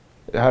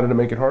 How did it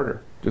make it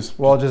harder? Just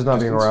Well, just not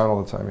being distance? around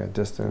all the time. Yeah,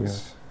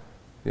 distance.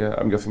 Yeah,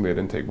 I'm guessing they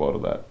didn't take well to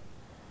that.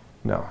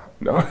 No.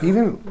 No.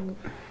 Even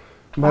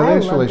my I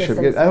latest love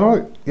relationship. distance. I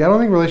don't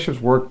think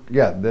relationships work.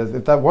 Yeah,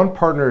 if that one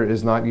partner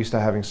is not used to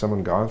having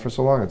someone gone for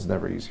so long, it's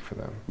never easy for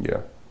them.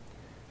 Yeah.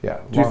 Yeah.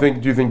 Do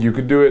you think you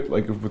could do it,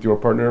 like with your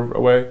partner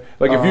away?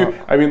 Like if you,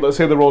 I mean, let's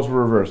say the roles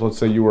were reversed. Let's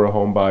say you were a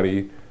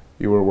homebody,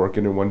 you were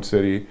working in one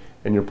city,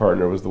 and your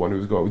partner was the one who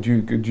was going.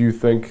 Do you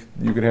think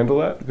you could handle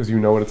that because you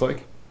know what it's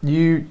like?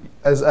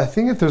 I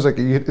think if there's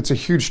it's a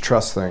huge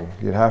trust thing.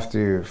 You'd have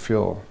to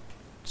feel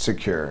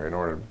secure in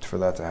order for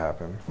that to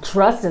happen.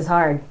 trust is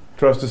hard.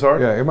 Trust is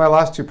hard. Yeah, in my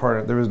last two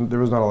partners, there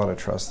was not a lot of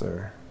trust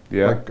there.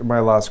 Yeah. Like my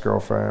last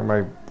girlfriend,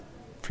 my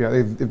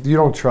fiance, if you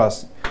don't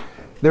trust,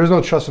 there was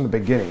no trust from the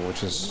beginning,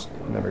 which is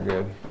never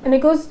good. And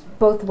it goes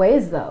both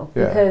ways, though,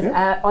 Yeah.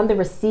 because on the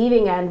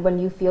receiving end, when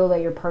you feel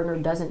that your partner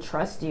doesn't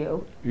trust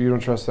you, You don't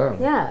trust them.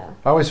 yeah,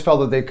 I always felt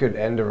that they could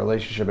end a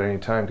relationship at any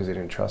time because they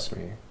didn't trust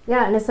me.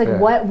 yeah, and it's like,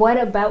 Yeah.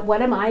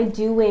 what am I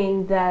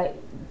doing that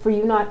for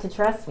you not to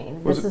trust me?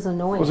 This is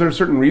annoying. Was there a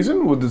certain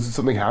reason? Did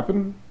something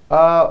happen?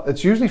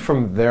 It's usually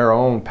from their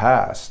own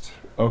past.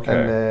 Okay.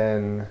 And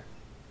then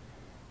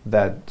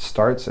that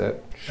starts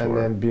it. Sure. And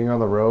then being on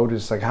the road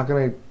is like, how can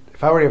I,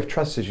 if I already have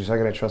trust issues, how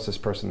can I trust this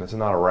person that's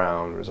not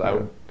around or is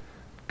out,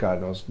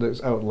 God knows,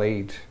 that's out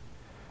late?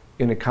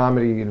 In a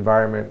comedy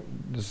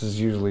environment, this is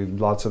usually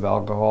lots of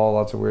alcohol,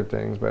 lots of weird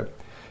things, but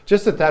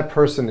just that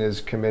person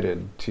is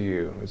committed to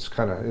you, it's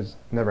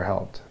never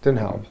helped. Didn't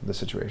help the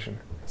situation.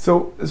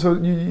 So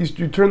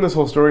you turned this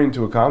whole story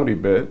into a comedy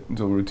bit,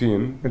 into a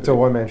routine. It's a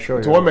one-man show.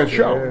 It's a one-man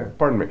show. Yeah.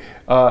 Pardon me.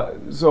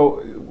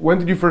 So when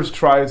did you first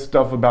try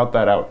stuff about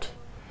that out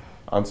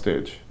on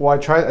stage? Well,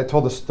 I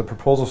told the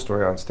proposal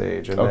story on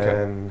stage, and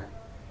Okay.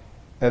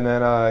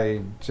 then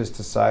I just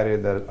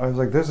decided that I was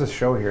like, "There's a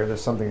show here.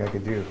 There's something I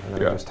could do." And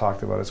then I just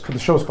talked about it. The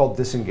show's called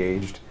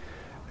Disengaged,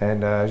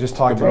 and I just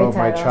talked Great about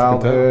my title.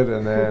 childhood,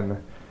 and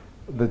then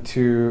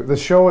the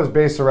show was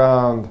based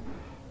around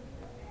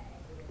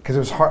because it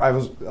was hard.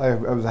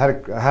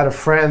 I had a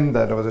friend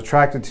that I was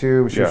attracted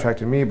to. She was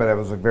attracted to me, but I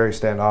was like very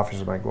standoffish.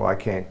 I'm like, well, I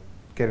can't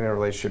get in a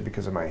relationship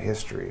because of my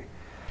history.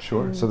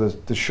 Sure. So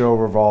the show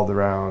revolved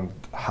around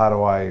how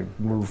do I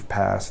move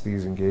past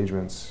these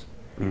engagements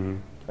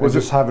and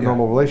just have a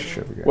normal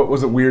relationship again. What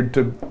was it weird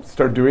to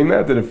start doing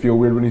that? Did it feel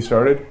weird when you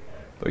started,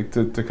 like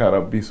to kind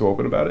of be so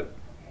open about it?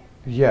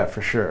 Yeah,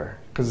 for sure.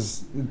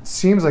 Because it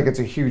seems like it's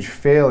a huge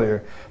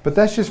failure, but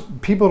that's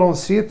just people don't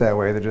see it that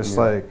way. They're just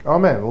like, oh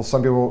man.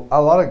 Well,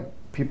 a lot of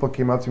people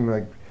came up to me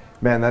like,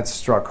 man, that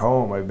struck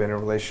home. I've been in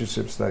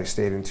relationships that I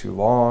stayed in too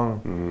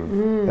long,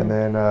 and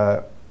then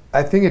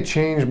I think it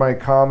changed my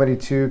comedy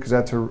too because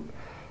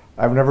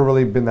I've never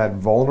really been that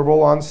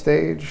vulnerable on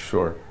stage.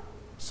 Sure.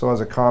 So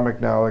as a comic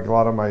now, like a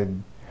lot of my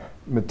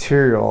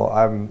material,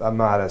 I'm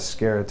not as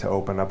scared to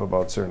open up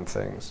about certain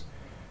things.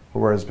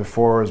 Whereas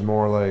before it was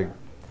more like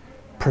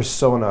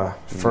persona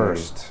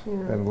first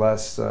and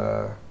less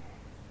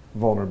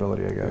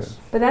vulnerability, I guess.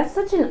 But that's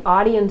such an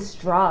audience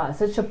draw,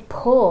 such a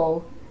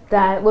pull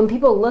that when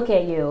people look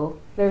at you,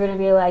 they're going to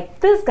be like,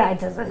 this guy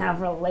doesn't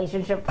have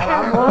relationship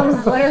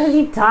problems. What is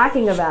he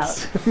talking about?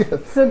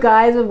 So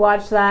guys would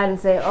watch that and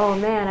say, oh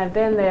man, I've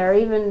been there.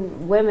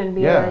 Even women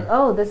be like,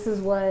 oh, this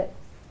is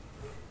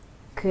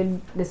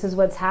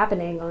what's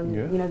happening on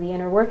the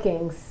inner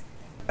workings.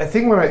 I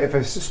think if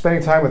I'm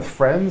spending time with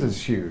friends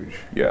is huge.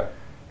 Yeah.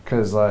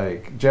 Because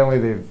like generally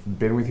they've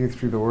been with you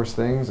through the worst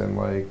things, and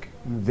like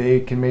they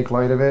can make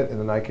light of it,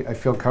 and then I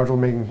feel comfortable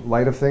making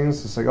light of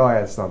things. It's like, oh yeah,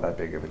 it's not that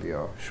big of a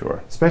deal.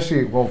 Sure.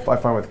 Especially, I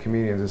find with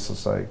comedians, it's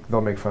just like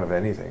they'll make fun of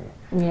anything.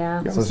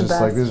 Yeah. So it's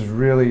just like this is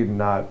really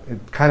not.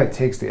 It kind of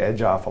takes the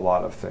edge off a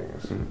lot of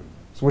things,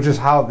 so, which is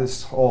how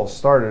this all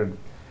started.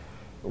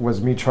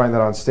 Was me trying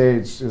that on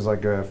stage. Is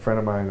like a friend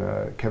of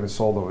mine, Kevin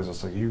Soldo, was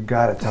just like, you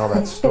got to tell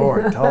that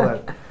story. Tell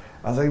that.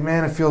 I was like,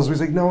 man, it feels. He's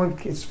like, no,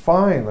 it's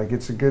fine. Like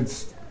it's a good.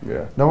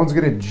 Yeah. No one's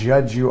gonna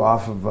judge you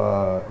off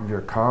of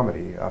your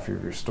comedy, off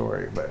of your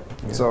story. But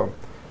so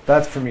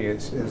that for me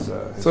is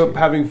so huge.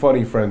 having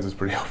funny friends is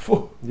pretty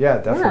helpful. Yeah,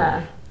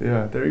 definitely.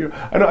 Yeah, there you go.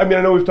 I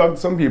know we've talked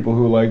to some people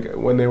who like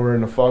when they were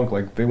in a funk,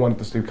 like they wanted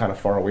to stay kind of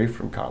far away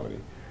from comedy.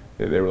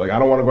 They were like, I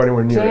don't want to go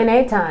anywhere near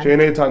it. Jay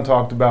and Eitan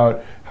talked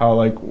about how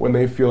like when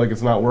they feel like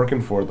it's not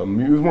working for them,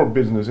 it was more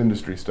business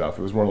industry stuff.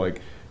 It was more like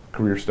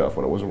career stuff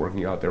when it wasn't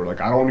working out. They were like,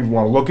 I don't even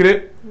want to look at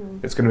it.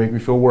 It's going to make me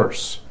feel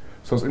worse.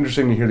 So it's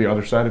interesting to hear the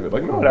other side of it.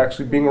 Like, no,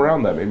 actually being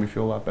around that made me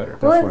feel a lot better.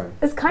 Well,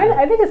 it's kind of.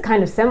 I think it's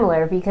kind of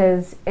similar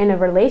because in a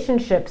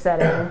relationship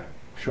setting,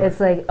 it's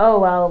like, oh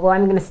well,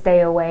 I'm going to stay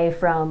away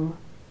from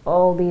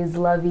all these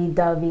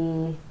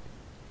lovey-dovey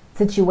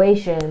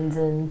situations.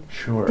 And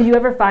did you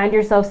ever find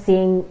yourself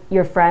seeing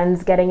your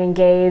friends getting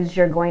engaged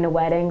or going to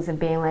weddings and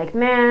being like,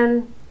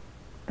 man,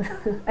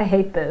 I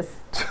hate this?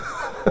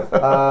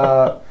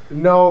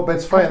 No, but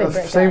it's funny. How'd The they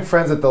break same up?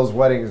 friends at those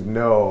weddings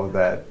know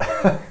that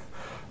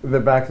in the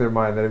back of their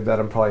mind that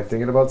I'm probably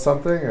thinking about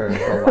something or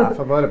they'll laugh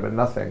about it, but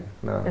nothing.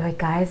 No. They're like,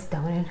 guys,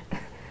 don't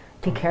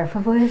be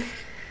careful with.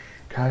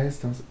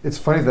 Guys, it's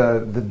funny.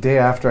 The day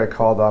after I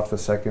called off the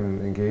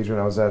second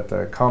engagement, I was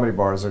at Comedy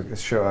Bars, a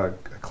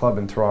club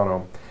in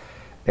Toronto,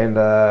 and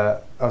I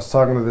was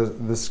talking to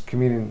this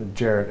comedian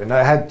Jared, and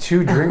I had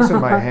 2 drinks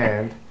in my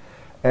hand,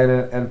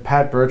 and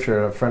Pat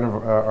Bircher, a friend of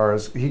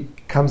ours, he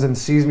comes and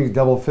sees me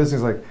double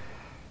fisting.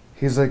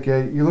 He's like,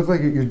 yeah, you look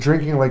like you're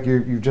drinking like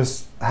you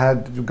just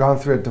gone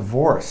through a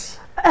divorce.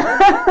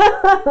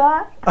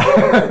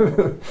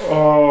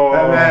 Oh.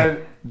 And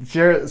then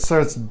Jared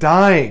starts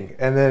dying,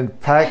 and then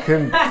Pat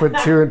couldn't put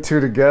 2 and 2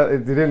 together.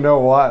 They didn't know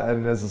what,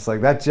 and it's just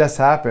like that just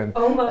happened.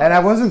 Oh my. And I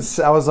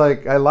was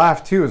like, I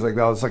laughed too. It was like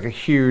that was like a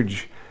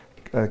huge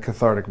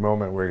cathartic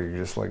moment where you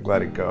just like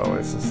let it go.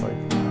 It's just like,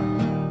 yeah.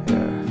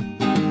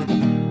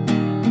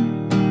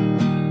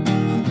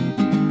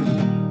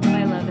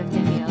 I love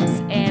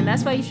Eftimios, and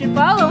that's why you should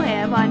follow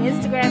him on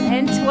Instagram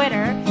and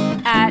Twitter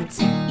at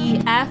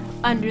EF_THIMIOS.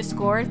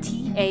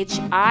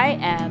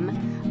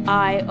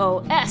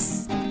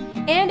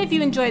 And if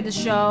you enjoyed the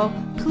show,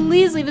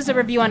 please leave us a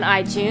review on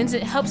iTunes.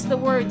 It helps the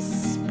word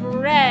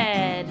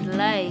spread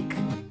like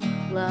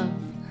love.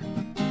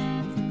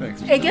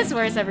 Thanks. It gets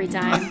worse every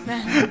time.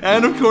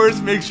 And of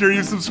course, make sure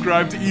you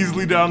subscribe to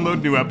easily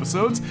download new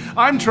episodes.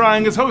 I'm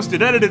Trying is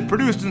hosted, edited,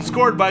 produced, and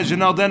scored by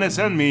Janelle Dennis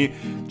and me,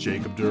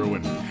 Jacob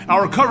Derwin.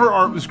 Our cover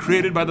art was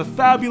created by the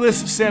fabulous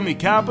Sammy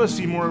Kappa.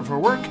 See more of her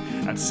work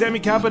at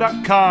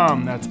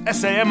sammykappa.com. That's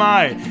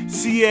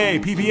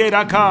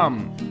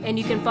SAMICAPPA.com. And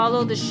you can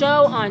follow the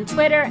show on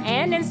Twitter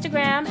and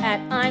Instagram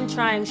at I'm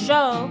Trying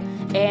Show.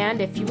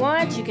 And if you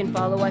want, you can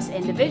follow us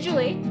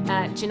individually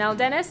at Janelle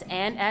Dennis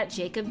and at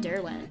Jacob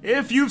Derwin.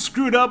 If you've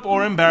screwed up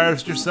or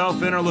embarrassed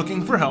yourself and are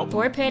looking for help,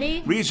 Or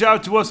pity. reach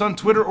out to us on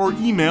Twitter or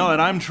email at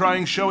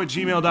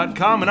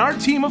imtryingshow@gmail.com, and our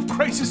team of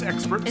crisis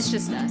experts It's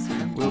just us.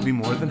 will be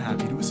more than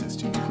happy to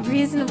assist you.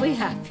 Reasonably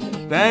happy.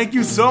 Thank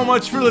you so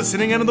much for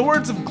listening, and in the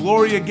words of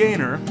Gloria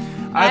Gaynor,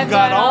 I've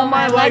got all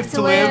my life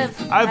to live,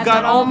 I've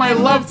got all my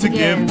love to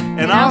give,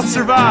 and I'll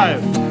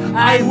survive.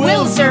 I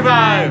will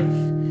survive.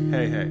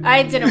 Hey, hey.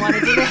 I didn't want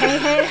to do the hey,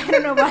 hey. I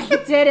don't know why you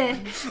did it.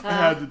 I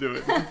had to do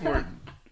it. It's important.